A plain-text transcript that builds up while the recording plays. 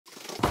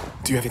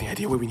Do you have any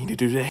idea what we need to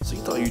do today? So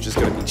you thought you were just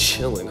gonna be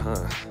chilling,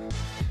 huh?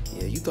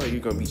 Yeah, you thought you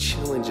were gonna be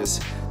chilling,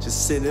 just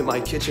sitting in my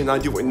kitchen,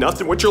 not doing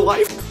nothing with your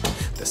life?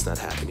 That's not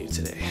happening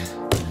today.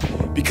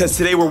 Because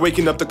today we're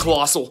waking up the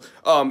Colossal.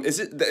 Is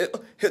it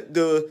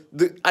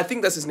the I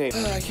think that's his name.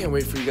 I can't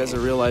wait for you guys to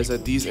realize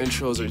that these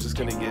intros are just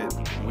gonna get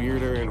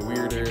weirder and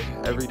weirder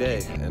every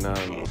day. And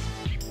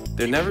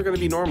they're never gonna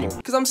be normal.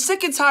 Cause I'm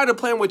sick and tired of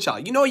playing with y'all.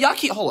 You know, y'all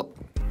keep, hold up.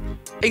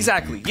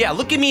 Exactly, yeah,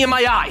 look at me in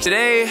my eyes.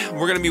 Today,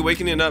 we're gonna be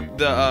waking up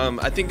the,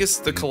 I think it's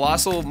the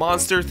Colossal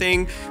monster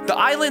thing. The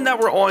island that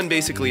we're on,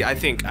 basically, I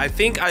think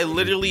I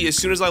literally, as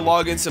soon as I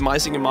log into My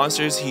Singing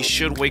Monsters, he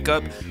should wake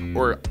up,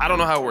 or I don't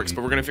know how it works,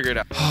 but we're gonna figure it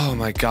out. Oh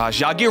my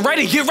gosh, y'all get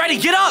ready, get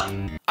up!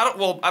 I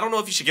don't know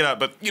if you should get up,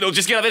 but, you know,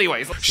 just get up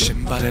anyways.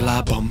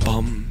 Shimbagala bum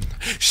bum,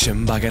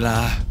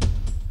 shimbagala,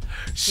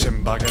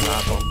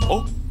 shimbagala bum,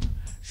 oh.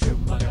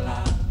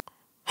 Shimbagala.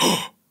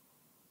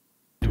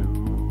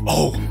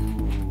 Oh.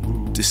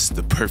 This is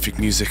the perfect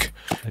music.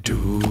 The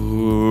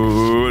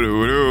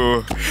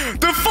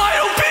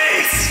final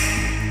piece!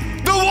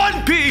 The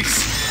one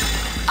piece!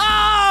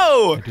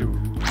 Oh!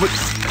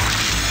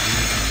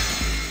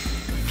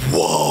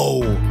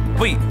 Whoa!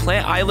 Wait,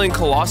 Plant Island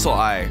Colossal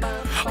Eye.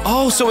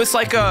 Oh, so it's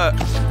like a...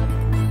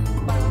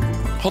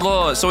 Hold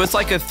on, so it's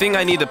like a thing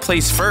I need to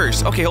place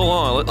first. Okay, hold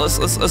on, let's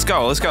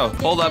go.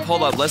 Hold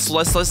up. Let's,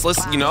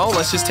 you know,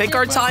 let's just take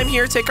our time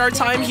here,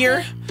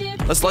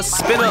 Let's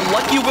spin a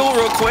lucky wheel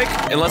real quick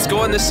and let's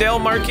go in the sale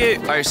market.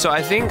 All right, so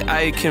I think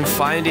I can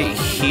find it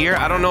here.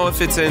 I don't know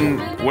if it's in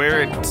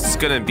where it's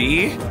gonna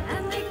be.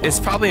 It's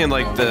probably in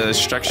like the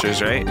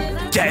structures, right?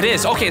 Yeah, it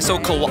is. Okay, so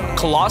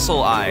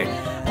Colossal Eye.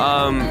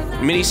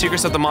 Mini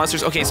secrets of the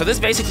monsters. Okay, so this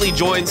basically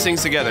joins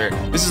things together.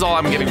 This is all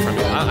I'm getting from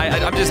it.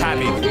 I'm just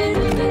happy.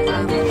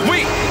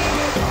 Wait!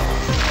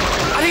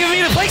 I think I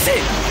need to place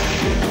it!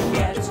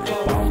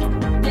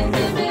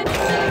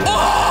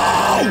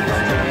 Oh!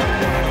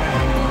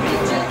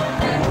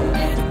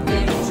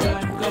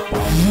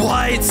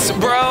 What,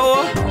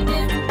 bro?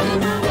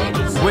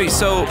 Wait,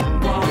 so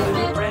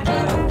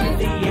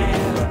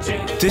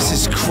this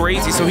is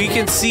crazy. So he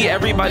can see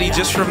everybody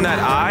just from that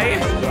eye?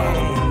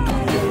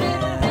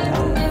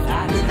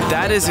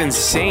 That is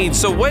insane.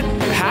 So what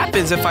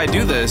happens if I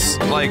do this?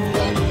 Like,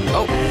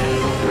 oh.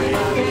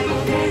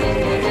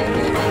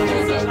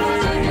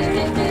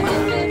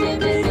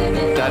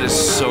 That is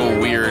so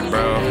weird,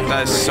 bro.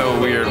 That is so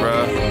weird,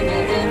 bro.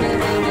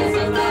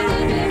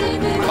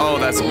 Oh,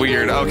 that's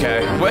weird.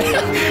 Okay.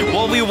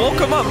 Well, we woke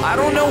him up. I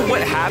don't know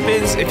what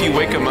happens if you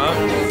wake him up,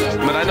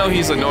 but I know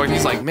he's annoyed.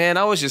 He's like, man,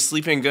 I was just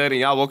sleeping good and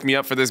y'all woke me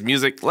up for this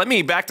music. Let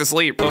me back to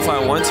sleep. So if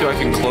I want to, I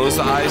can close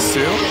the eyes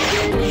too.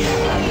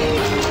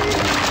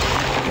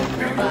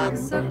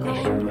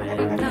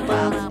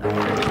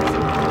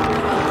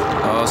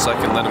 Oh, so I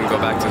can let him go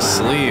back to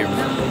sleep.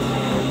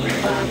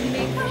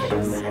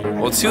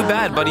 Well, too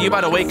bad, buddy. You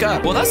about to wake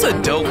up. Well, that's a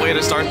dope way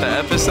to start the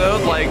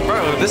episode. Like,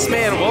 bro, this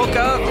man woke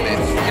up.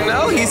 You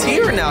know, he's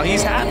here now.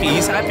 He's happy.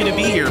 He's happy to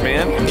be here,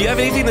 man. Do you have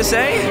anything to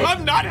say?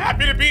 I'm not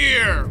happy to be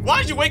here.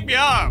 Why'd you wake me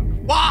up?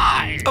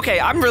 Why?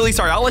 Okay, I'm really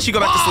sorry. I'll let you go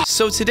back to sleep.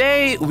 So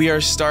today we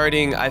are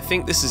starting, I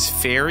think this is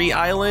Faerie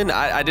Island.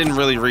 I didn't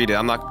really read it.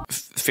 I'm not,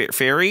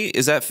 Faerie?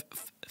 Is that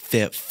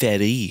Faerie?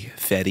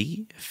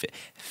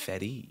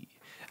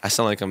 I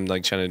sound like I'm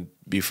like trying to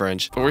be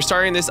French. But we're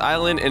starting this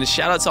island, and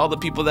shout out to all the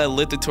people that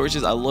lit the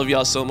torches. I love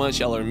y'all so much.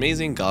 Y'all are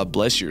amazing. God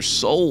bless your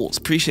souls.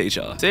 Appreciate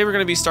y'all. Today we're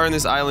gonna be starting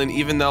this island,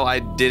 even though I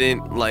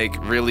didn't like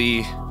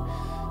really,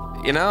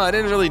 you know, I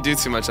didn't really do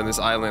too much on this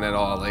island at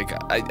all. Like,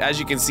 as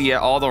you can see,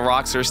 all the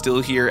rocks are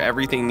still here.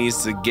 Everything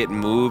needs to get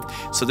moved.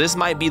 So this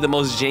might be the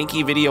most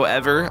janky video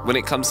ever when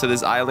it comes to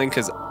this island,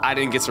 because I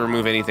didn't get to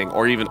remove anything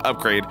or even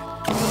upgrade.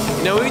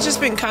 You know, we've just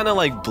been kind of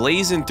like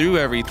blazing through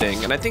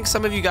everything. And I think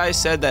some of you guys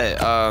said that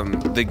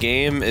the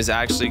game is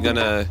actually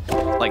gonna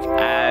like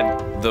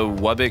add the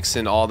Wubbix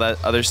and all that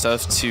other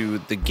stuff to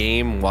the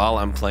game while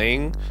I'm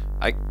playing.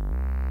 I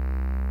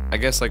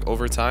guess like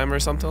over time or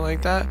something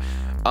like that.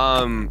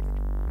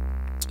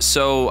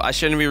 So I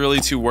shouldn't be really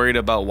too worried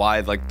about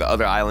why like the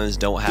other islands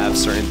don't have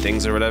certain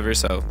things or whatever.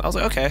 So I was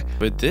like, okay.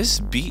 But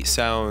this beat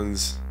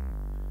sounds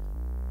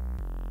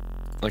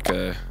like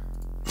a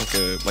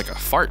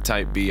fart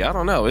type beat. I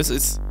don't know. It's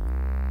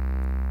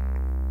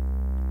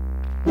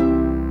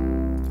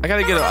I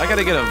gotta get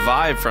a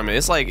vibe from it.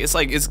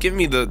 It's giving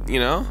me the, you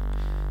know,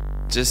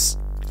 just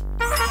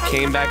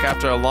came back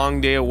after a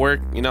long day of work,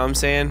 you know what I'm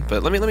saying?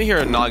 But let me hear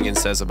what Noggin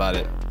says about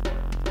it.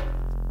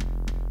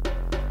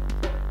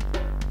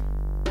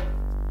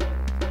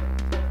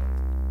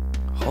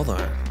 Hold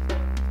on.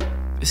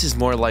 This is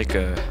more like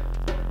a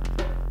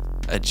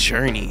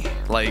journey.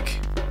 Like,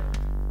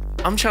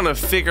 I'm trying to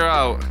figure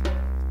out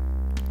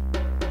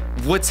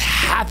what's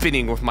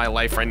happening with my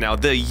life right now.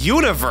 The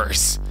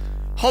universe.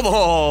 Hold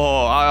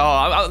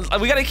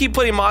on. We gotta keep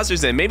putting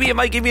monsters in. Maybe it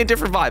might give me a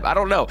different vibe. I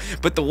don't know.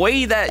 But the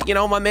way that, you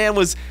know, my man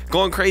was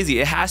going crazy,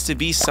 it has to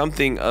be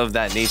something of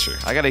that nature.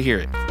 I gotta hear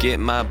it. Get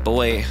my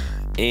boy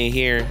in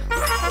here.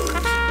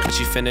 What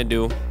you finna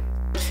do?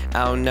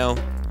 I don't know.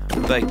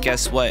 But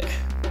guess what?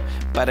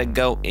 About to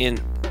go in.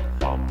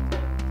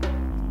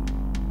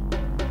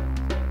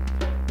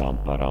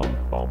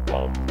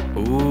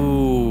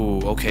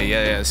 Ooh, okay,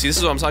 yeah. See, this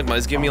is what I'm talking about.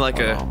 It's giving me like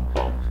an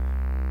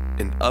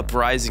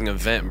uprising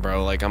event,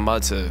 bro. Like I'm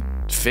about to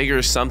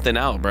figure something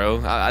out, bro.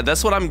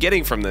 That's what I'm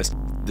getting from this.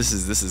 This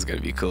is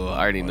gonna be cool. I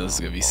already know this is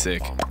gonna be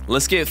sick.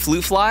 Let's get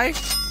Flute Fly.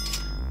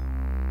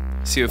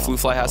 See what Flute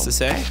Fly has to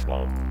say.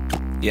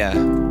 Yeah.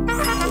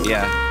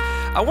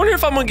 I wonder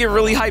if I'm gonna get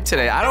really hyped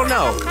today. I don't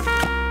know,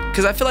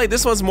 cause I feel like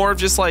this one's more of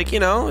just like, you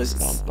know, it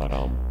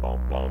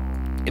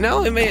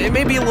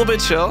may be a little bit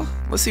chill.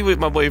 Let's see what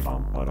my boy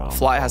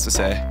Fly has to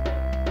say.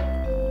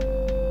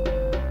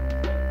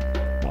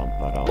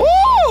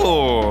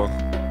 Ooh!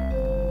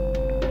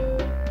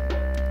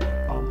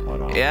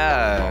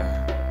 Yeah.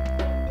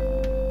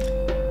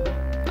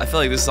 I feel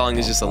like this song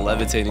is just a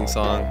levitating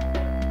song.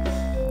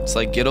 It's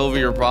like, get over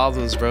your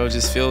problems, bro.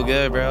 Just feel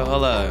good, bro.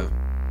 Hold up.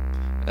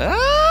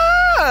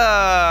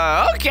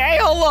 Okay,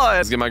 hold on.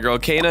 Let's get my girl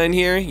Kana in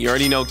here. You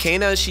already know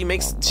Kana. She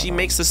makes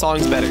the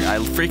songs better. I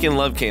freaking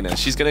love Kana.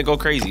 She's gonna go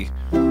crazy.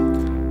 I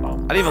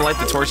didn't even light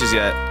the torches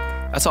yet.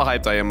 That's how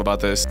hyped I am about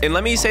this. And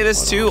let me say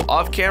this too,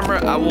 off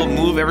camera, I will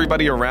move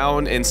everybody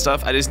around and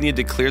stuff. I just need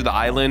to clear the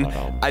island.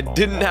 I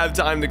didn't have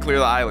time to clear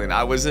the island.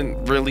 I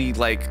wasn't really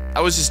like,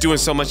 I was just doing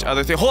so much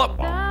other thing. Hold up.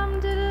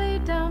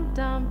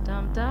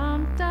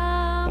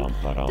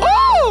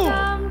 Oh!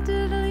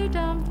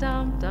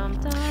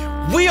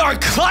 We are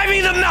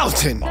climbing the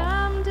mountain.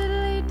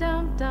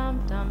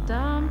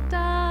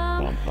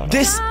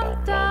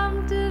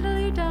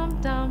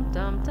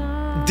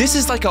 This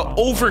is like an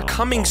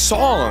overcoming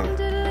song.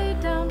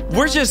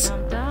 We're just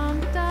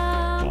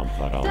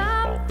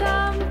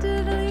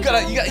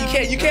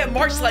you can't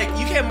march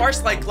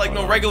like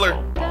no regular.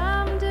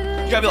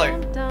 You gotta be like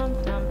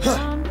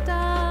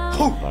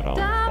hoo,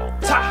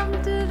 ta,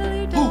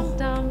 hoo,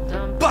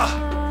 ba,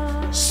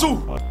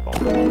 su.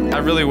 I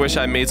really wish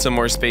I made some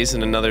more space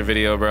in another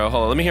video, bro.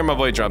 Hold on, let me hear my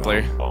boy drum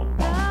player.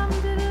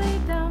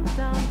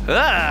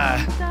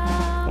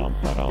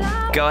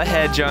 Go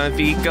ahead, John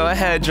V. Go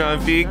ahead, John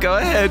V. Go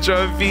ahead,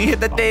 John V. Hit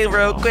the thing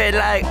real quick,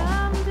 like.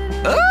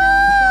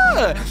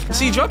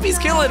 See, Drumpy's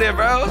killing it,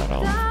 bro.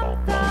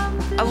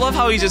 I love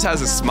how he just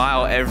has a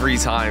smile every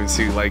time,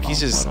 too. Like, he's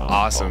just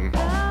awesome.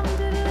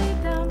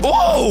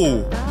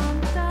 Whoa!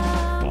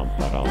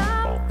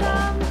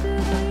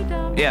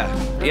 Yeah.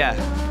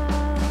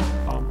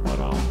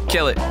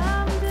 Kill it.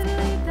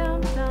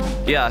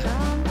 Yeah.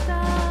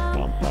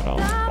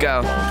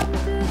 Go.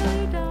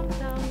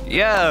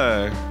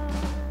 Yeah.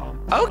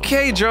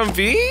 Okay,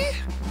 Drumpy.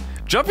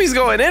 Drumpy's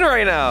going in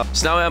right now.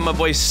 So now we have my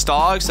boy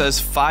Stog, says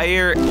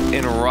fire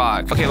and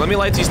rock. Okay, let me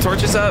light these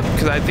torches up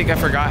because I think I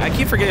forgot. I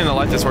keep forgetting to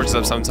light the torches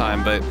up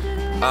sometime, but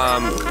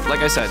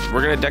like I said,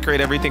 we're gonna decorate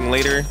everything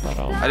later.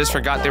 I just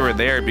forgot they were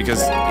there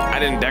because I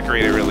didn't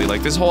decorate it really.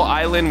 Like this whole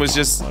island was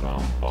just,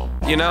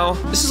 you know,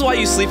 this is why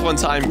you sleep on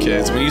time,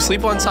 kids. When you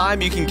sleep on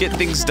time, you can get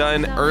things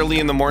done early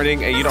in the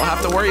morning and you don't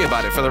have to worry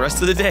about it for the rest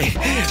of the day.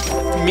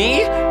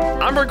 Me,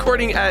 I'm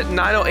recording at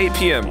 9:08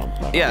 p.m.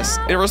 Yes,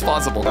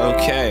 irresponsible.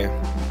 Okay.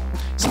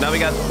 So now we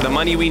got the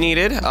money we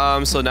needed.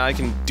 So now I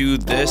can do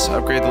this,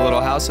 upgrade the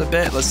little house a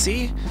bit. Let's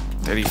see.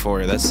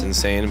 34, that's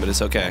insane, but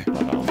it's okay.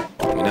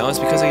 You know, it's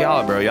because of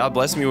y'all, bro. Y'all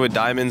bless me with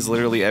diamonds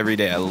literally every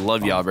day. I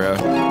love y'all, bro.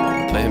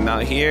 Put him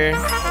out here.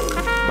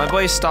 My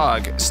boy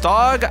Stog.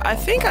 Stog, I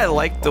think I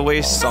liked the way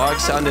Stog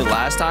sounded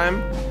last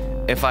time.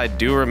 If I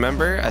do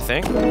remember, I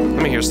think.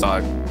 Let me hear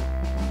Stog.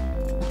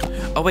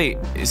 Oh wait,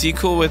 is he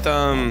cool with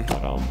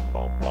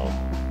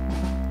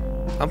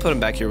I'll put him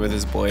back here with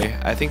his boy.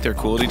 I think they're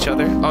cool with each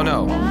other. Oh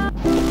no.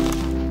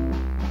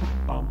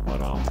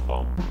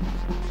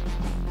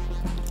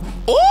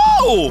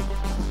 Oh!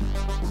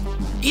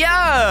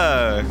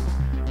 Yeah!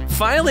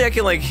 Finally I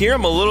can like hear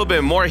him a little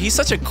bit more. He's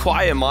such a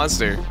quiet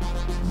monster.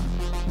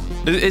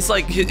 It's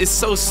like, it's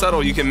so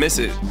subtle you can miss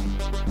it.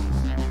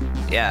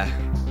 Yeah.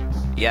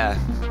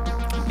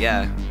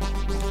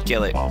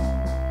 Kill it.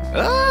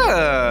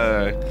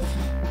 Ah!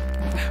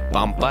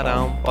 Bum ba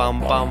dum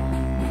bum bum.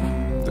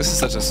 This is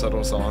such a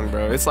subtle song,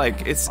 bro. It's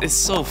like, it's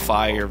so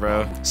fire,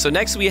 bro. So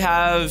next we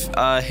have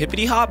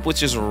Hippity Hop,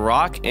 which is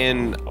rock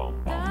and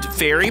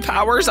fairy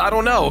powers. I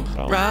don't know.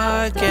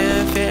 Rock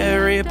and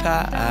fairy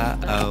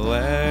powers.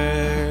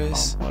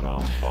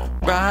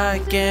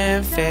 Rock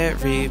and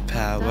fairy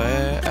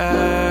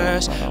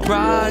powers.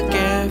 Rock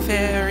and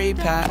fairy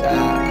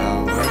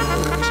powers.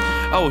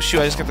 Oh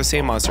shoot, I just got the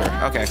same monster.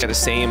 Okay, I got the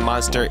same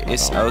monster.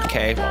 It's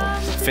okay.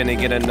 Finna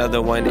get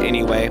another one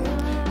anyway.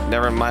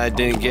 Never mind, I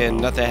didn't get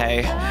nothing.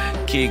 Hey,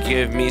 can you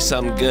give me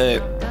something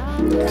good?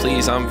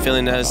 Please, I'm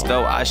feeling as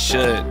though I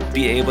should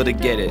be able to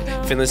get it.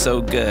 Feeling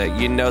so good,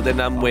 you know that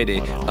I'm with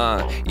it.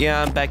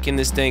 Yeah, I'm back in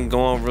this thing,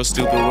 going real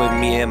stupid with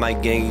me and my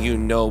gang. You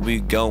know we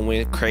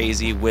going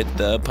crazy with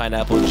the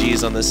pineapple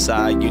G's on the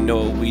side. You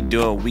know what we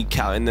doing, we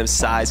counting them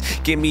sides.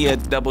 Give me a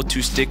double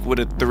 2 stick with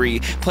a 3.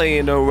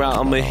 Playing around,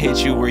 I'ma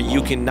hit you where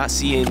you cannot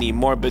see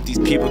anymore. But these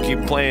people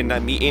keep playing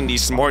at me in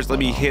these s'mores. Let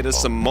me hit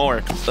us some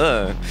more.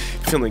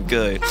 Feeling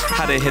good.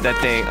 How to hit that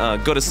thing?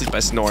 Go to sleep, I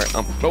snore.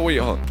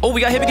 Oh,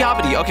 we got hippity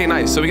hoppity. Okay,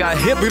 nice. So we got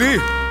hippity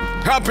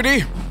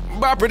hoppity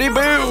boppity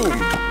boom.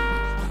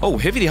 Oh,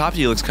 hippity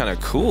hoppity looks kind of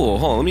cool.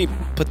 Hold on, let me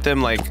put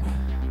them like,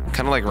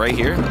 kind of like right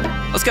here.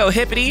 Let's go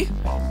hippity,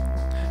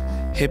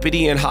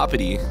 hippity and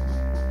hoppity.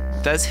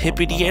 That's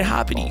hippity and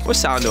hoppity. What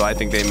sound do I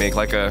think they make?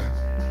 Like a,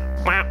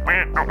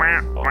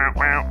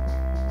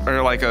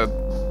 or like a,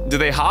 do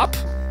they hop?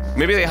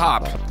 Maybe they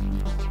hop.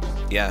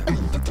 Yeah.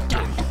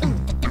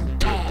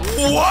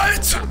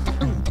 What?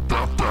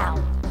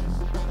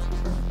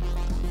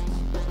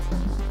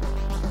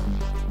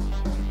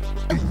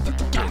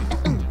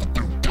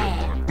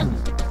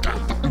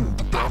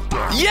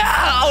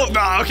 Yeah! Oh,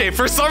 no, okay.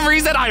 For some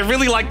reason, I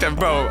really like them,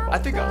 bro. I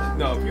think people are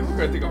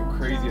gonna think I'm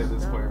crazy at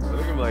this point, bro.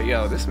 They're gonna be like,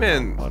 yo, this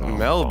man,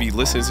 Mel, be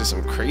listening to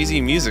some crazy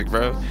music,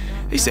 bro.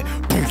 He said,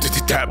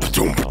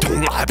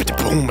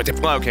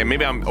 okay,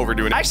 maybe I'm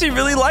overdoing it. I actually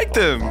really like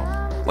them.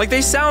 Like,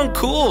 they sound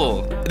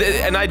cool.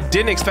 And I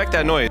didn't expect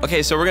that noise.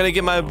 Okay, so we're gonna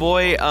get my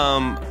boy,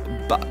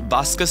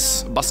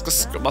 Bascus,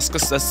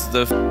 that's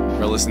the,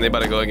 bro, listen, they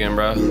about to go again,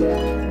 bro.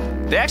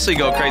 They actually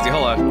go crazy,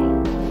 hold on.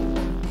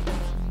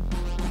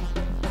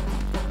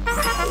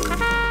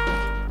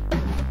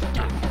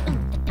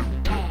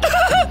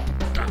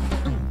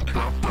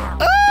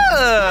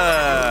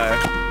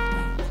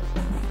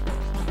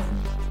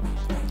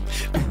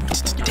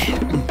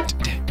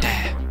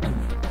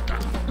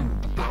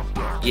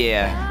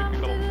 Yeah.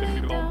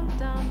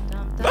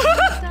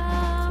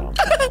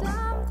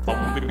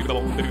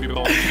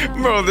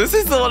 Bro, this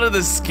is one of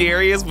the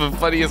scariest but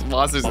funniest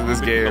monsters in this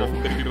game.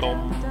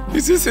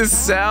 It's just his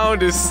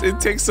sound it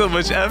takes so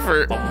much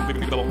effort.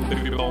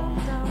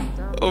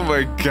 Oh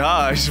my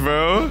gosh,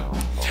 bro.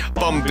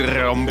 Oh,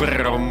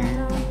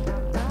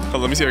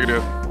 let me see if I can do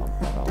it.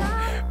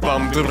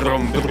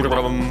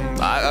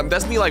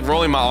 That's me like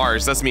rolling my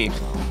R's. That's me.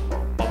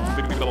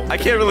 I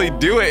can't really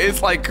do it.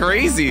 It's like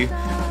crazy.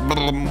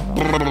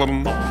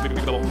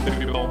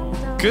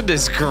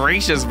 Goodness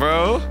gracious,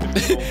 bro.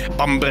 Did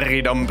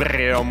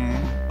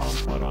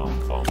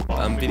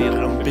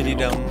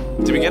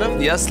we get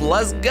him? Yes,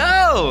 let's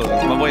go.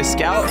 My boy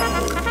Scout.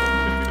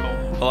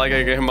 Oh, I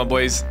gotta get him, my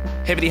boys.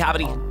 Hibbity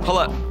hobbity. Hold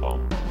up.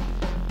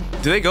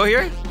 Do they go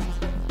here?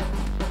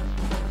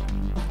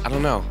 I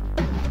don't know.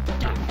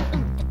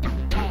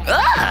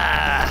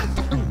 Ah!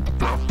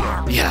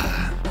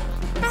 Yeah.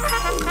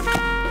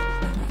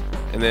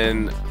 And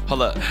then,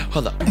 hold up.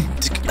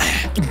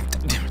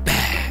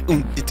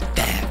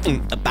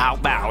 Bow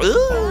bow.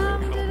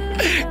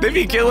 They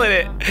be killing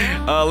it.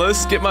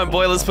 Let's get my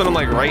boy. Let's put him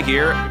like right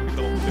here.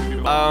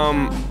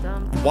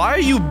 Why are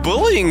you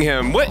bullying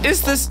him? What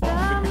is this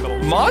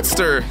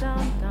monster?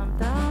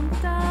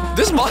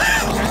 This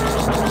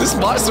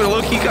monster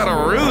low-key kind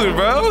of rude,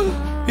 bro.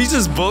 He's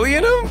just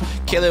bullying him.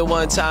 Kill it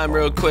one time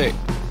real quick.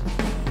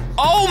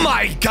 Oh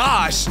my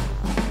gosh.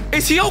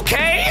 Is he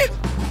okay?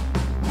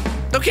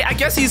 Okay, I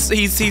guess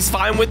he's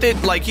fine with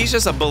it. Like, he's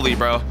just a bully,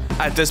 bro,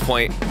 at this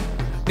point.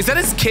 Is that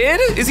his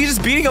kid? Is he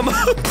just beating him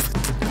up?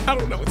 I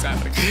don't know what's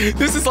happening.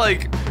 This is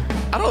like,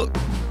 I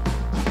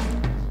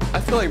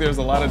feel like there's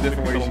a lot of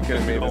different ways you could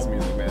have made this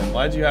music, man.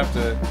 Why'd you have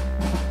to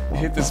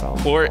hit this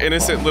poor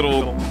innocent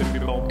little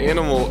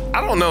animal? I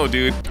don't know,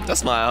 dude.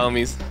 That's my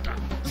homies.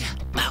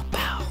 Bow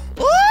bow.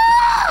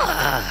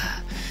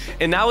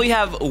 And now we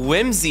have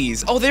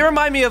Whimsies. Oh, they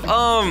remind me of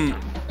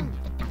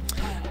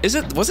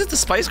was it the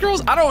Spice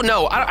Girls? I don't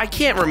know. I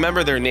can't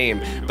remember their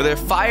name, but they're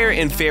Fire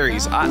and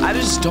Fairies. I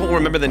just don't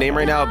remember the name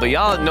right now, but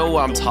y'all know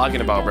what I'm talking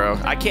about, bro.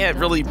 I can't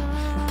really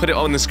put it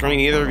on the screen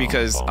either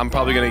because I'm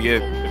probably gonna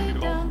get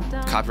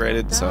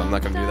copyrighted, so I'm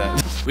not gonna do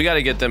that. We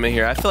gotta get them in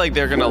here. I feel like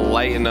they're gonna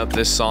lighten up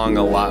this song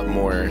a lot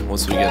more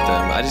once we get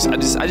them. I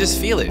just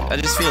feel it. I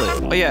just feel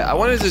it. Oh yeah, I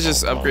wanted to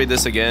just upgrade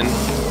this again.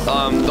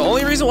 The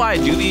only reason why I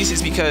do these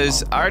is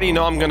because I already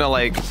know I'm gonna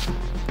like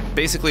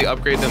basically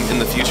upgrade them in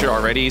the future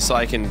already, so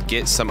I can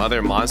get some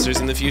other monsters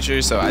in the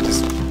future. So I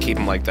just keep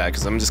them like that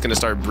because I'm just gonna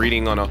start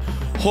breeding on a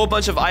whole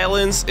bunch of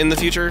islands in the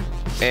future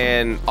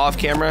and off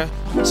camera,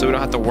 so we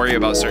don't have to worry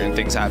about certain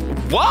things happening.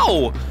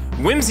 Whoa!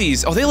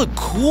 Whimsies. Oh, they look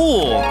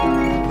cool.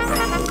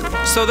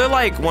 So they're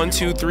like 1,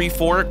 2, 3,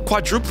 4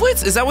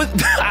 quadruplets? Is that what?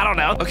 I don't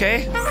know.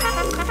 Okay.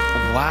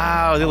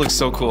 Wow, they look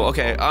so cool.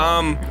 Okay.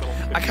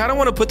 I kind of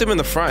want to put them in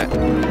the front.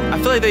 I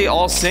feel like they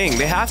all sing.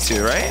 They have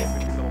to, right?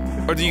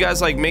 Or do you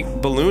guys like make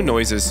balloon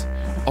noises?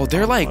 Oh,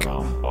 they're like.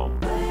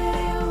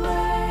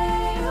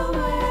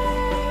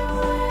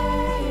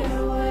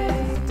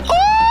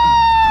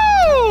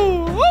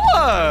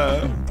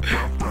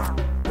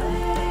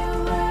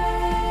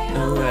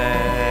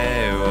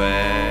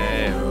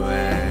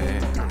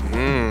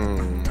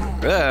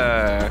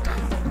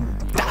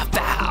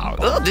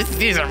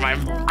 These are my.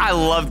 I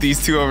love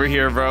these two over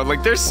here, bro.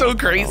 Like they're so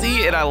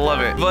crazy, and I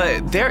love it.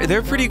 But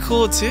they're pretty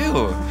cool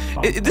too.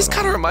 This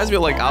kind of reminds me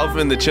of like Alvin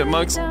and the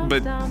Chipmunks,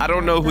 but I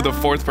don't know who the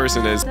fourth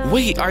person is.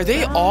 Wait, are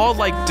they all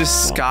like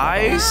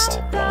disguised?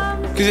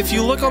 Because if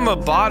you look on the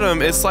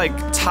bottom, it's like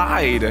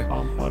tied,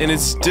 and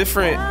it's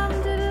different.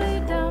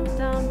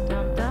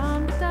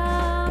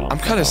 I'm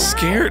kind of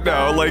scared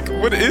now. Like,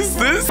 what is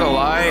this? So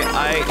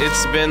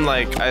it's been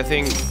like, I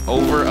think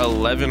over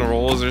 11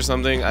 rolls or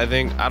something. I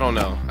don't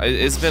know.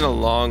 It's been a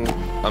long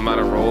amount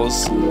of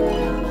rolls,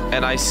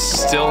 and I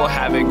still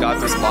haven't got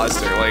this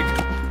monster. Like,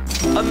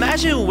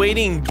 imagine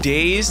waiting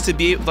days to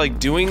be like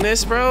doing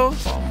this, bro.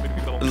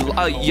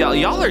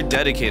 Y'all are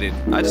dedicated.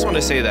 I just want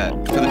to say that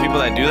for the people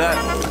that do that.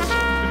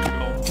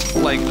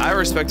 Like, I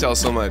respect y'all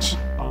so much.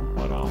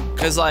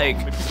 Cause like,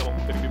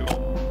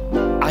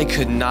 I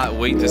could not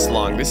wait this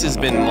long. This has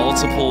been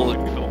multiple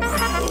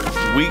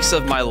weeks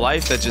of my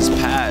life that just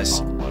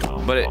passed.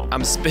 But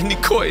I'm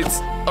spending coins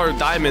or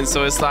diamonds,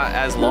 so it's not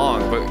as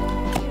long. But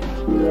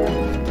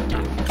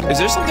is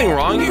there something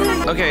wrong here?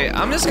 Okay,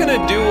 I'm just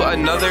gonna do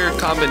another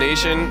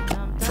combination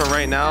for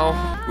right now.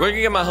 We're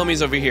gonna get my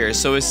homies over here.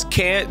 So it's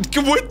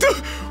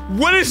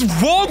what is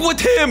wrong with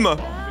him?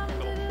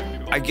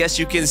 I guess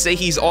you can say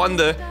he's on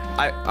the.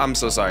 I'm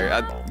so sorry.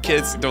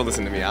 Kids, don't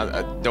listen to me.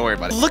 Don't worry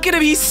about it. Look at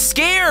him. He's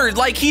scared.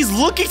 Like he's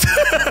looking.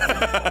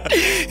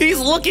 He's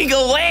looking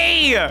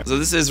away. So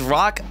this is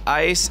rock,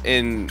 ice,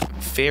 and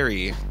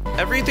fairy.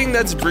 Everything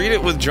that's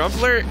breeded with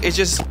Drumpler is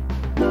just.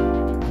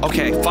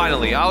 Okay,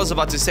 finally. I was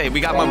about to say we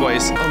got my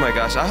boys. Oh my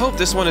gosh. I hope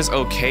this one is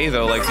okay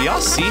though. Like, do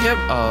y'all see him?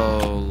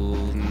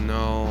 Oh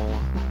no.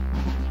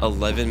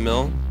 11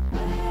 mil.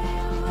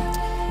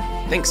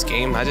 Thanks,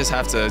 game. I just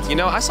have to, you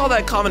know, I saw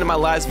that comment in my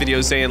last video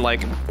saying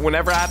like,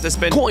 whenever I have to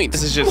spend coins,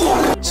 this is just,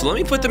 so let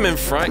me put them in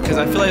front because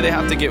I feel like they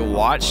have to get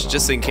watched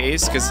just in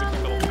case, because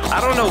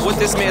I don't know what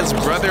this man's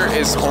brother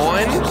is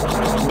on,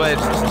 but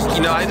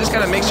you know, I just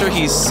gotta make sure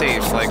he's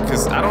safe, like,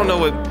 because I don't know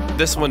what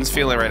this one's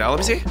feeling right now. Let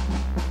me see.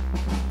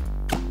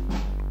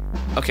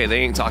 Okay, they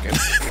ain't talking.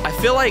 I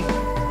feel like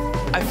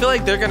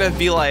they're gonna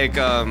be like,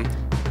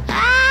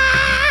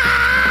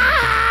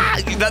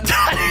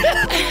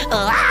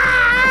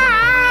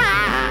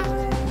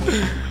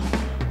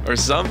 or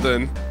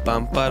something.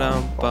 Bum ba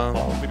dum bum.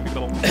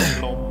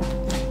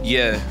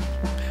 Yeah.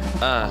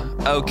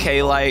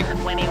 Okay, like.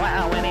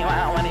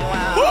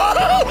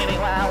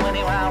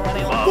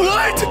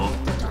 What?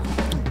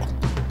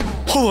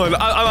 Hold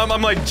on,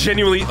 I'm like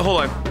genuinely.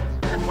 Hold on.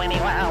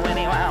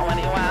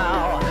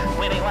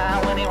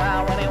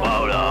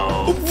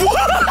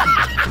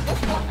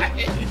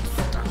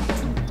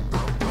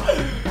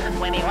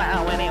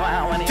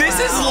 This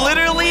is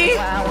literally.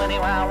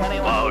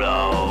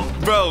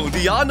 Bro, do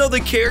y'all know the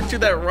character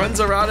that runs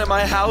around at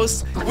my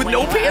house with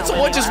no pants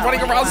on, just running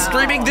around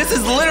screaming? This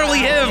is literally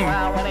him.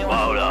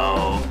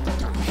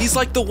 He's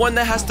like the one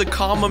that has to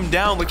calm him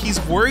down. Like he's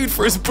worried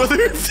for his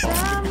brother.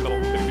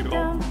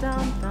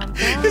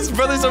 His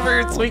brother's over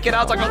here tweaking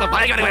out, talking about the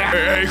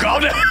hey,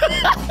 calm down.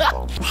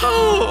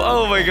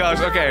 Oh my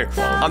gosh. Okay,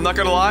 I'm not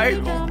gonna lie.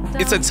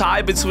 It's a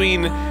tie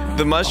between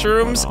the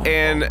mushrooms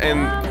and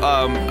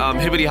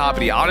hibbity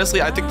hoppity.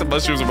 Honestly, I think the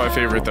mushrooms are my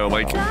favorite though.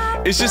 Like,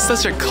 it's just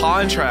such a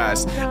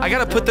contrast. I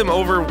gotta put them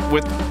over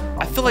with.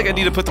 I feel like I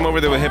need to put them over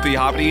there with hibbity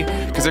hoppity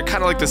because they're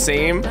kind of like the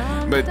same.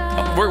 But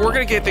we're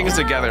gonna get things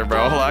together,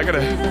 bro. Hold on, I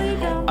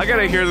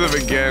gotta hear them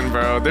again,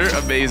 bro. They're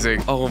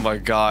amazing. Oh my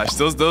gosh,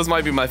 those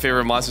might be my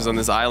favorite monsters on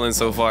this island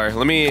so far.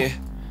 Let me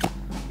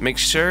make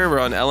sure we're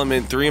on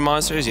element 3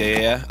 monsters.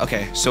 Yeah.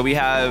 Okay, so we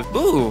have.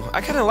 Ooh,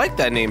 I kind of like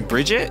that name,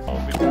 Bridget.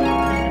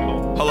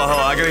 Hold on,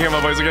 I gotta hear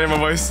my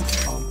voice.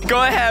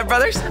 Go ahead,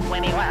 brothers.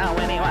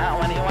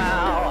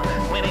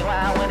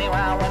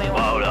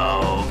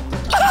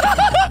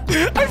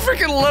 I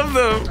freaking love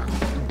them.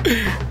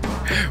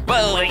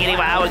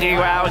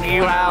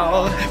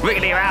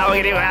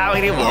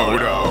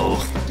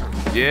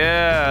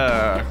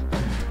 Yeah.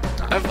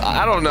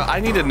 I don't know. I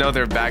need to know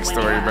their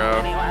backstory,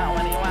 bro.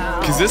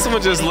 Cause this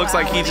one just looks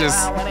like he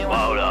just.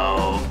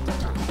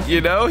 You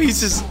know,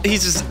 he's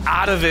just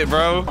out of it,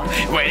 bro.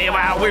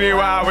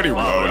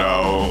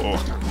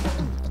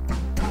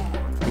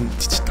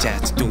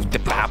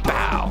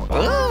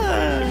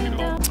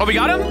 Oh, we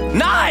got him?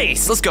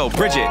 Nice! Let's go,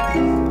 Bridget.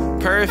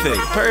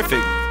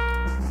 Perfect.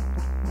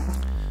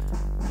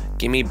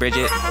 Give me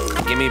Bridget.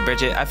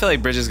 I feel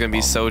like Bridget's gonna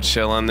be so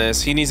chill on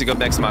this. He needs to go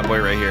next to my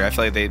boy right here. I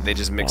feel like they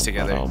just mix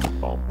together.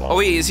 Oh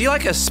wait, is he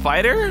like a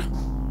spider?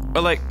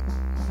 Or like...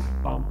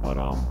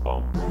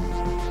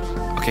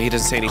 Okay, he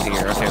doesn't say anything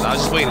here. Okay, I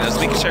was just waiting. I was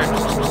making sure.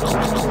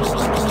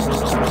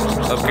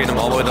 Upgrade him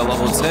all the way to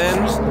level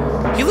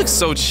 10. He looks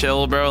so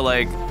chill, bro.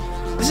 Like,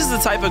 this is the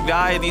type of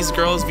guy these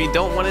girls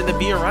don't want to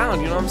be around,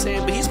 you know what I'm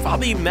saying? But he's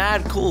probably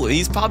mad cool.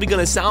 He's probably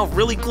gonna sound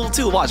really cool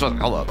too. Watch,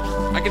 hold up.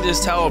 I can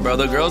just tell, bro.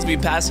 The girls be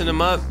passing him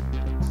up,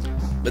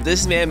 but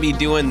this man be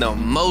doing the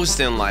most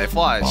in life.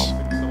 Watch.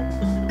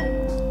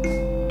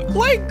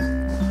 Like.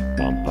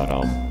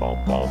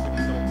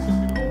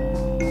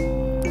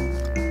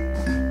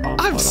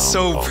 I'm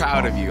so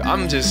proud of you.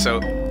 I'm just so.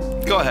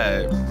 Go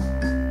ahead.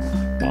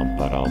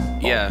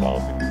 Yeah.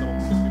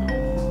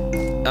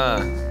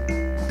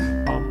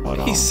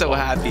 He's so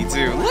happy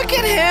too. Look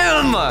at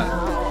him!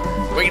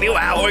 Wiggity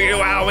wow, wiggity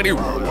wow, wiggity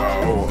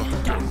wow.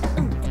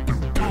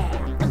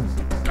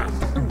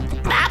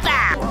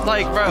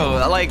 Like,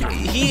 bro, like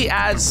he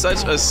adds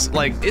such a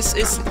like it's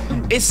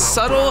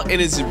subtle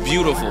and it's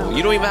beautiful.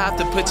 You don't even have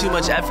to put too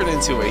much effort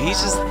into it.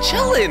 He's just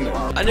chilling.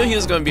 I knew he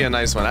was gonna be a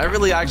nice one. I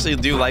really actually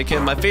do like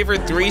him. My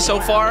favorite 3 so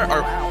far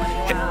are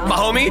my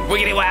homie,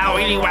 wiggity wow,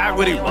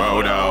 wiggity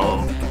wow,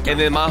 no. And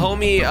then my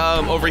homie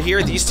over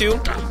here, these 2,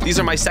 these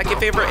are my second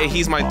favorite, and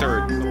he's my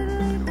 3rd.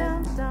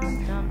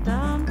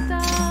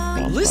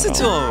 Listen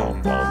to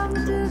him.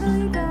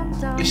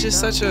 It's just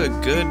such a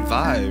good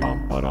vibe.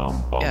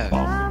 Yeah.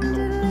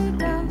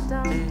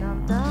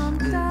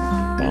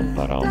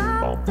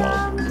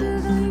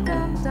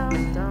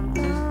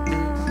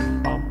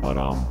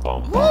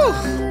 Woo!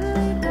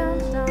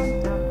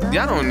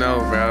 Y'all don't know,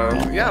 bro.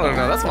 Y'all don't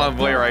know. That's my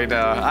boy right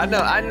now. I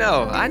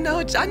know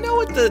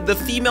what the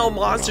female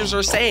monsters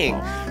are saying.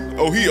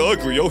 Oh, he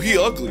ugly. Oh, he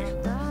ugly.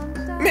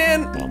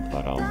 Man,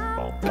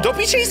 don't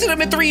be chasing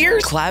him in 3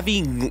 years.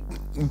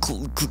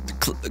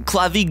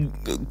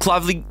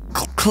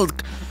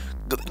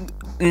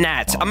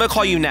 Nat. I'm gonna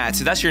call you Nat.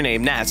 That's your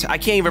name, Nat. I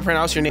can't even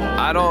pronounce your name.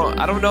 I don't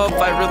know if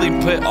I really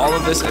put all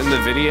of this in the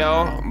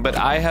video, but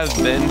I have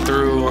been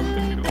through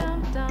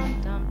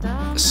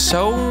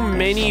so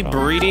many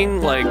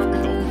breeding. Like,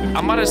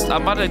 I'm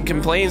about to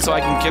complain so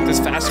I can get this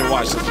faster.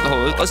 Watch.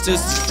 Oh, let's do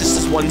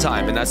this one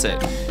time, and that's it.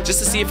 Just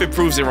to see if it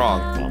proves it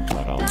wrong.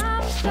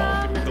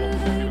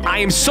 I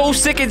am so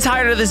sick and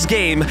tired of this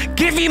game.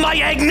 Give me my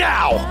egg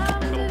now!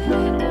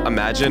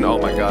 Imagine, oh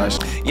my gosh.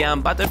 Yeah, I'm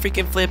about to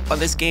freaking flip on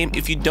this game.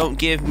 If you don't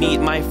give me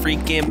my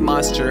freaking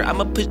monster,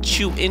 I'ma put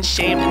you in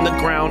shame in the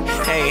ground.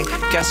 Hey,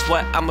 guess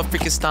what? I'ma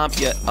freaking stomp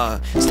ya,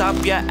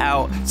 stomp ya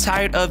out.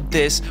 Tired of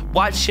this,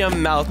 watch your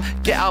mouth.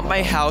 Get out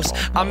my house,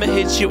 I'ma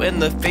hit you in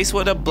the face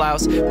with a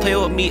blouse. Play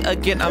with me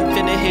again, I'm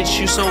finna hit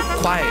you so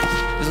quiet.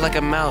 It's like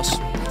a mouse.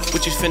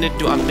 What you finna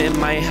do? I'm in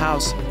my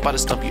house, about to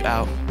stomp you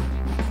out.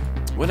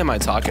 What am I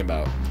talking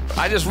about?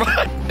 I just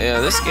run. Yeah,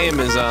 this game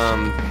is,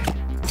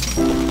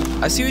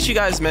 I see what you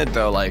guys meant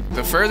though. Like,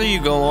 the further you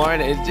go on,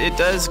 it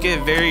does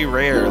get very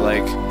rare.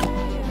 Like,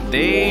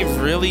 they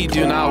really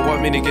do not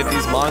want me to get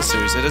these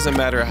monsters. It doesn't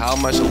matter how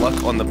much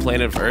luck on the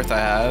planet of Earth I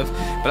have,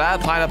 but I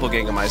have Pineapple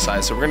Gang on my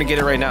side, so we're gonna get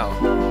it right now.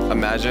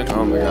 Imagine.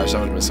 Oh my gosh,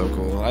 that would've been so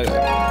cool. You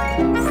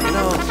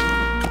know,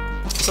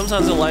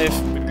 sometimes in life,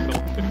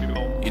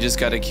 you just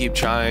gotta keep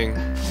trying.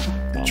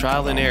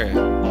 Trial and error.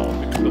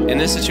 In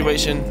this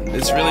situation,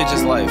 it's really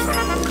just life.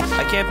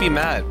 I can't be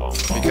mad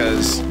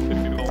because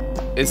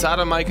it's out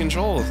of my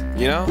control,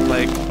 you know?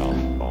 Like,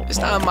 it's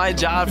not my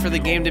job for the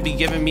game to be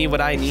giving me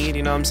what I need,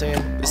 you know what I'm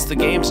saying? It's the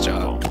game's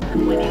job.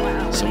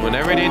 So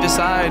whenever they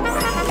decide,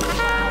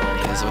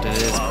 it is what it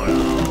is, bro.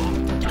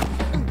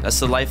 That's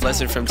the life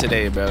lesson from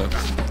today, bro.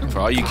 For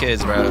all you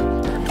kids,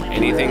 bro.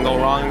 Anything go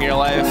wrong in your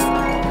life,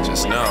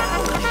 just know.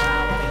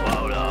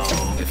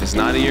 If it's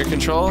not in your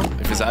control,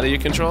 if it's out of your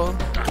control,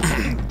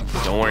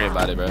 don't worry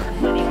about it, bro.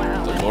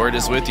 The Lord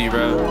is with you,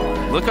 bro.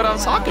 Look what I'm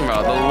talking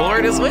about. The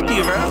Lord is with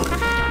you, bro.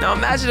 Now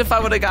imagine if I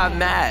would have got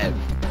mad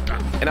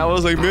and I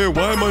was like, man,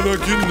 why am I not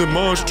getting the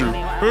monster?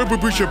 I'm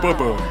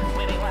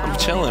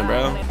chilling,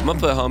 bro. I'm gonna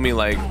put homie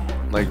like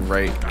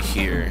right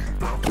here.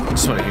 I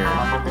just wanna hear him.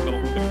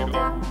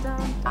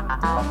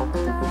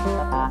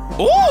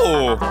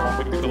 Oh!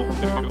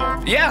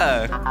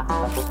 Yeah!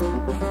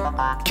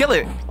 Kill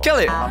it! Kill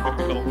it!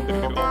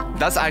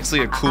 That's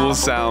actually a cool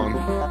sound.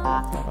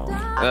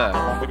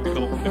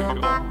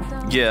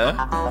 Yeah.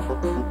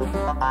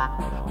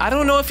 I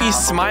don't know if he's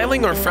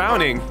smiling or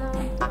frowning.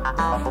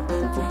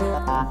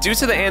 Due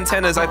to the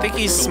antennas, I think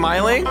he's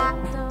smiling.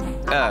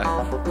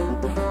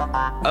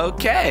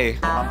 Okay.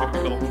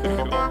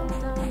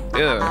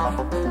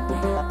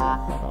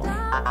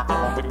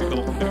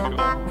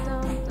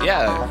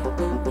 Yeah.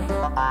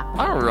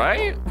 All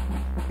right.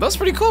 That's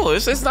pretty cool.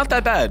 It's not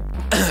that bad.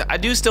 I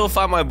do still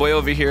find my boy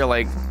over here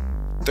like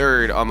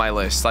 3rd on my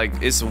list. Like,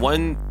 it's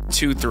 1,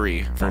 2,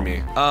 3 for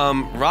me.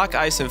 Rock,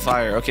 Ice, and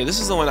Fire. Okay, this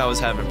is the one I was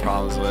having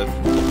problems with.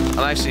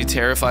 I'm actually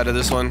terrified of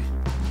this one.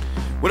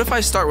 What if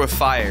I start with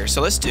Fire?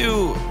 So let's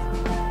start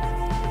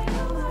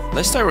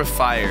with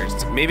Fire.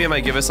 Maybe it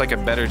might give us like a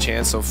better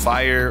chance. So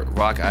Fire,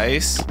 Rock,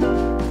 Ice.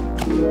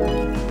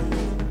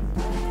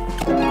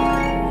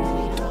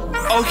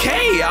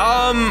 Okay,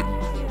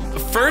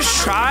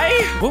 first try?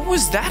 What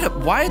was that?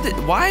 Why did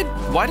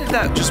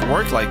that just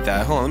work like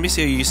that? Hold on, let me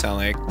see how you sound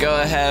like.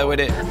 Go ahead with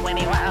it.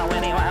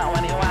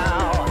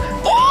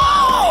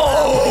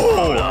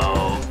 Oh!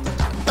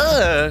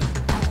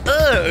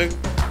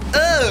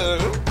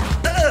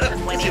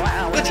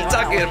 What you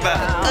talking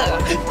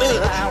about?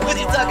 What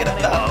you talking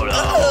about?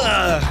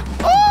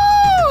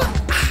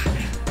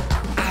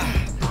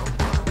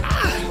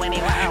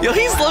 Yo,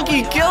 he's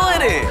low-key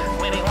killing it.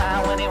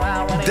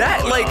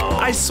 That, like,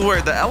 I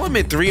swear, the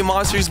Element 3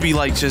 monsters be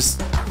like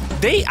just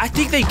I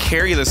think they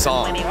carry the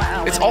song.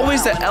 It's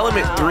always the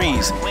element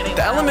 3s.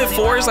 The element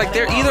 4s, like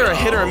they're either a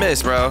hit or a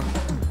miss, bro.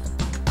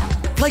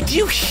 Like, do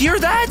you hear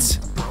that?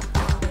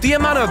 The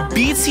amount of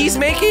beats he's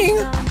making?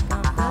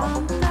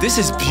 This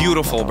is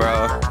beautiful,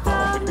 bro.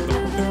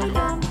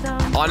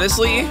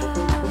 Honestly,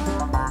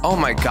 oh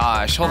my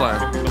gosh, hold on.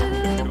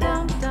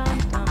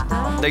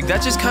 Like,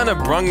 that just kind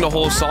of brung the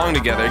whole song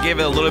together. It gave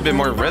it a little bit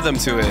more rhythm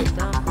to it.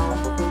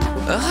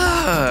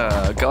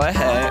 Go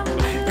ahead,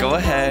 go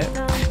ahead.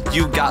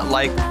 You got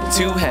like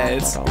 2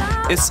 heads.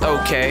 It's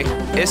okay,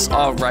 it's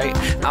alright.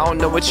 I don't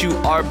know what you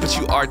are, but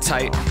you are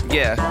tight.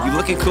 Yeah, you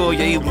looking cool,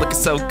 yeah, you looking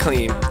so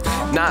clean.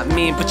 Not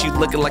mean, but you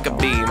looking like a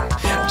beam.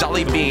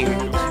 Jolly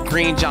beam,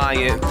 green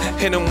giant.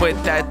 Hit him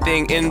with that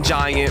thing in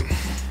giant.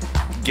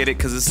 Get it?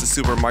 Cause it's the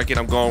supermarket.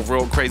 I'm going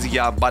real crazy.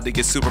 Yeah, I'm about to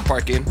get super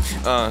parking.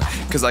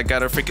 Cause I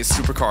got a freaking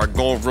supercar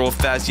going real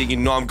fast. Yeah, you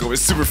know I'm going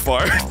super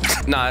far.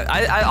 Nah,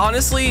 I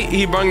honestly,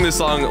 he brung this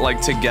song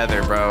like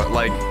together, bro.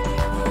 Like,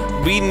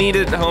 we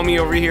needed the homie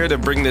over here to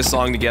bring this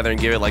song together and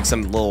give it like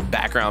some little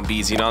background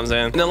beats, you know what I'm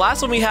saying? And the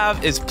last one we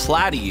have is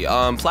Platty.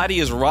 Platty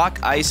is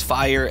rock, ice,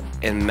 fire,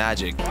 and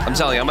magic. I'm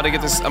telling you, I'm gonna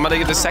get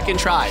the second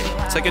try.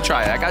 Second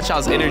try. I got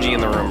y'all's energy in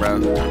the room,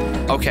 bro.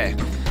 Okay.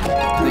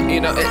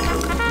 You know,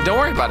 don't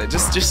worry about it.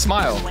 Just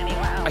smile.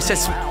 I said.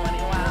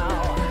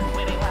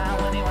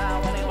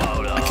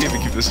 I can't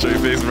even keep the straight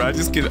face, bro. I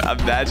just can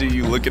imagine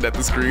you looking at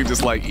the screen,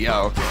 just like,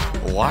 yo,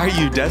 why are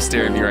you death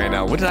staring me right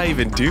now? What did I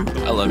even do?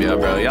 I love y'all,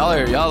 bro. Y'all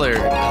are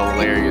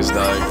hilarious,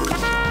 dog.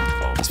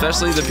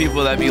 Especially the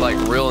people that be like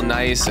real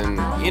nice and,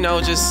 you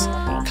know, just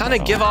kind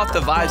of give off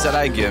the vibes that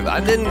I give. I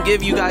didn't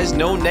give you guys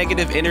no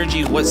negative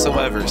energy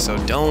whatsoever, so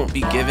don't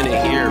be giving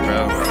it here,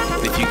 bro.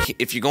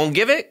 If you gonna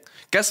give it,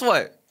 guess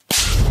what?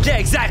 Yeah,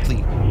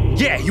 exactly.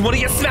 Yeah, you wanna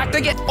get smacked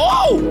again?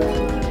 Oh!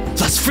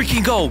 Let's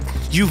freaking go.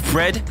 You've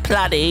bred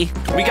Platty.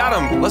 We got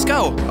him. Let's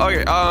go.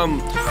 Okay,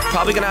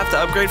 probably gonna have to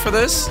upgrade for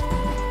this.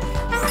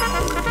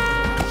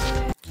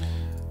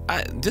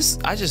 This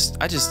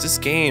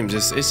game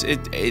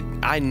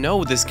I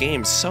know this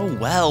game so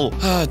well.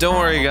 Don't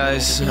worry,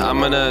 guys. I'm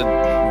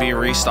gonna be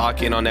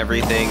restocking on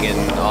everything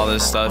and all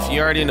this stuff.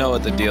 You already know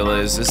what the deal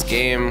is. This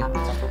game,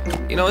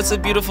 you know, it's a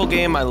beautiful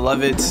game. I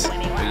love it.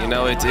 But, you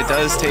know, it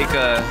does take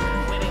a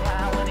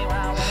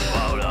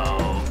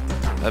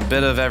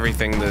bit of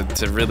everything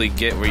to really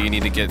get where you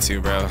need to get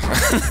to, bro.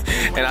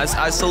 And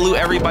I salute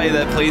everybody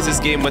that plays this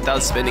game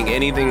without spending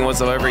anything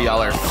whatsoever.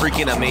 Y'all are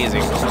freaking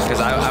amazing. Because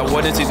I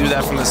wanted to do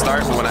that from the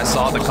start, but when I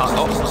saw the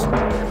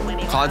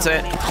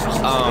content,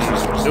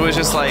 it was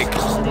just like,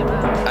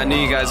 I knew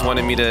you guys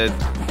wanted me to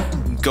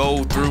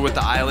go through with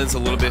the islands a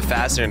little bit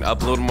faster and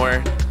upload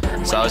more.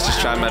 So I was just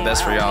trying my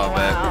best for y'all,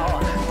 but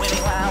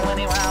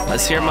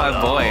let's hear my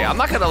boy. I'm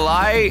not gonna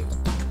lie,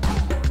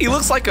 he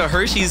looks like a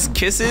Hershey's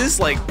Kisses,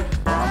 like,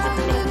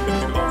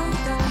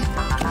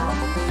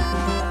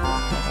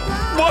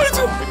 what?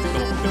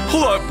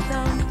 Hold up.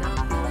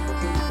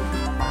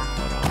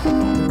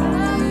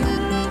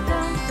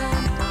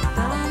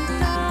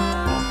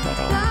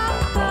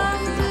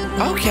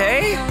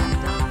 Okay.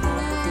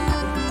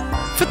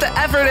 Put the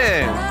effort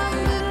in.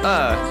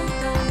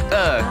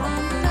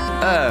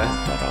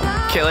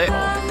 Kill it.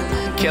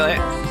 Kill it.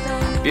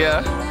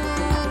 Yeah.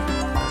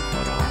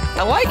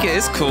 I like it.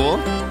 It's cool.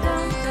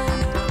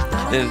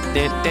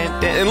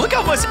 And look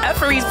how much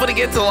effort he's putting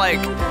into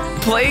like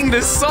playing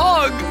this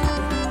song.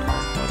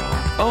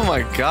 Oh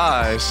my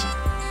gosh.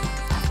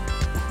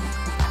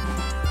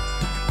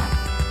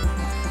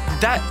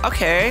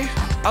 Okay,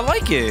 I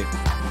like it.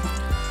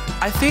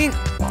 I think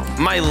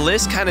my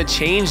list kind of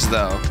changed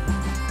though.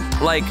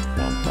 Like,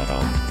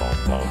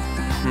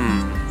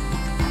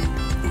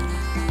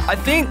 I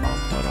think,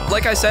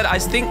 like I said, I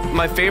think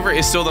my favorite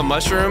is still the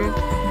mushroom.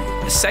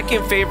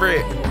 Second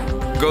favorite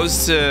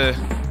goes to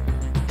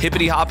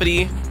Hippity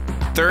Hoppity.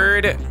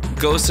 Third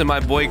goes to my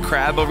boy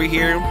Crab over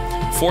here.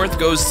 Fourth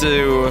goes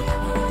to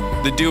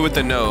the dude with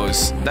the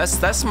nose.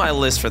 That's my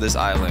list for this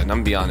island, I'm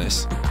gonna be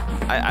honest.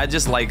 I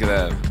just like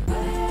them.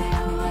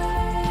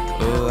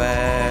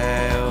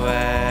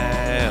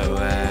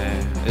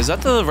 Is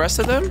that the rest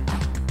of them?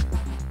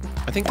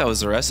 I think that was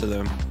the rest of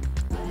them.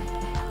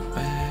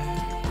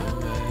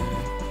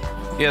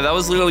 Yeah, that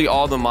was literally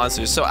all the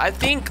monsters. So I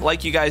think,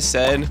 like you guys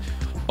said,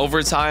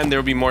 over time there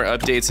will be more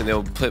updates and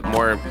they'll put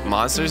more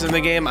monsters in the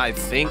game. I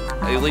think,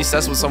 at least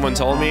that's what someone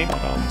told me.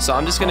 So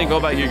I'm just gonna go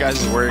by your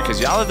guys' word, because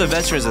y'all are the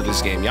veterans of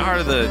this game. Y'all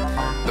are the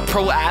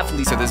pro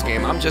athletes of this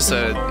game. I'm just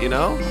a, you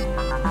know,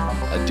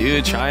 a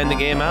dude trying the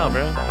game out,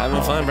 bro.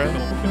 Having fun, bro.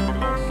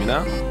 You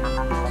know?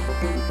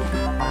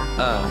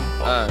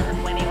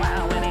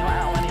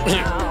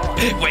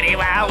 Winnie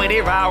wow,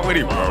 winnie wow,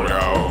 winnie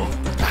wow.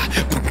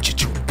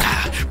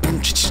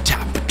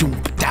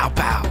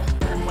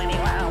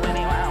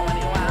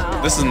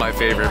 This is my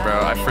favorite, bro.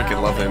 I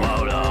freaking love him.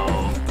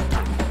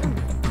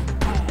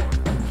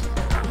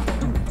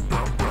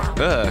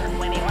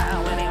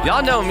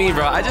 Y'all know me,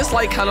 bro. I just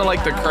like kind of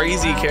like the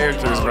crazy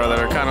characters, bro, that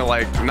are kind of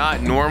like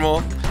not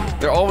normal.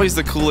 They're always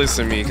the coolest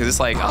to me, because it's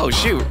like, oh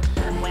shoot.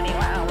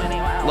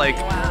 Like,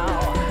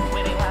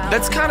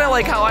 that's kind of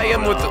like how I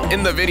am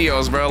in the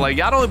videos, bro. Like,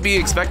 y'all don't be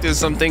expecting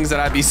some things that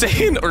I be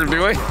saying or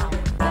doing.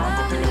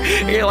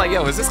 You're like,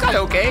 yo, is this guy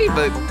okay?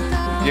 But,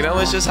 you know,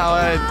 it's just how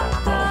I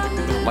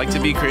like to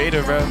be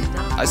creative, bro.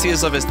 I see this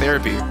stuff as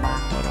therapy.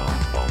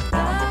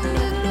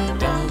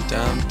 Dum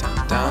dum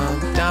dum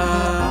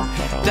dum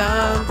dum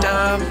dum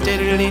dum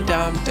diddly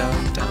dum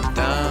dum dum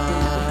dum.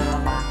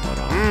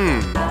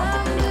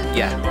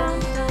 Yeah.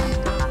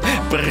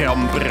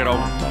 Brum brum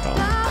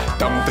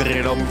dum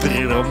brum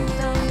brum.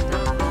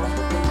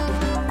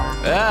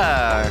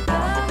 Ah.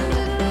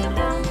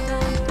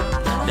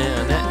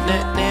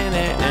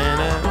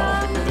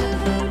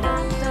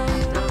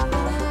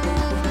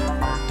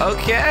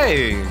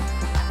 Okay.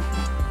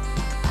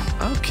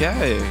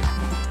 Okay.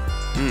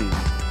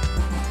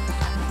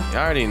 You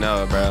already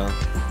know it, bro.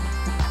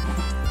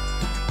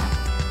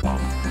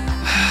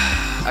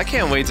 I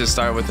can't wait to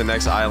start with the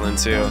next island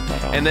too.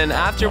 And then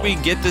after we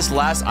get this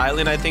last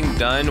island, I think,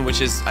 done, which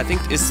is, I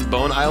think it's the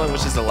Bone Island,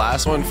 which is the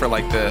last one for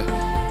like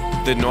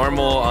the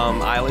normal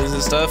islands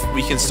and stuff,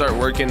 we can start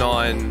working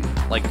on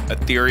like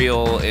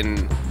ethereal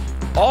and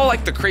all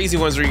like the crazy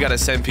ones where you gotta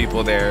send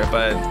people there.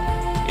 But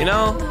you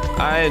know,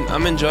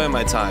 I'm enjoying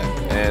my time,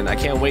 and I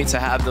can't wait to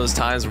have those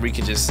times where we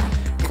can just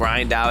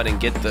grind out and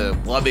get the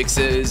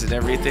Lubbixes and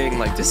everything.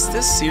 Like this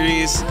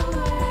series,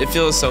 it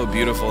feels so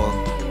beautiful,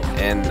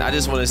 and I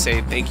just want to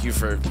say thank you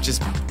for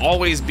just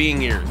always being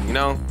here, you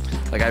know?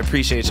 Like, I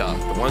appreciate y'all,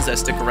 the ones that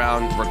stick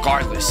around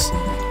regardless. You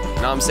know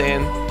what I'm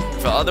saying?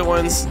 For other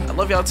ones, I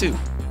love y'all too.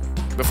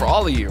 But for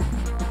all of you,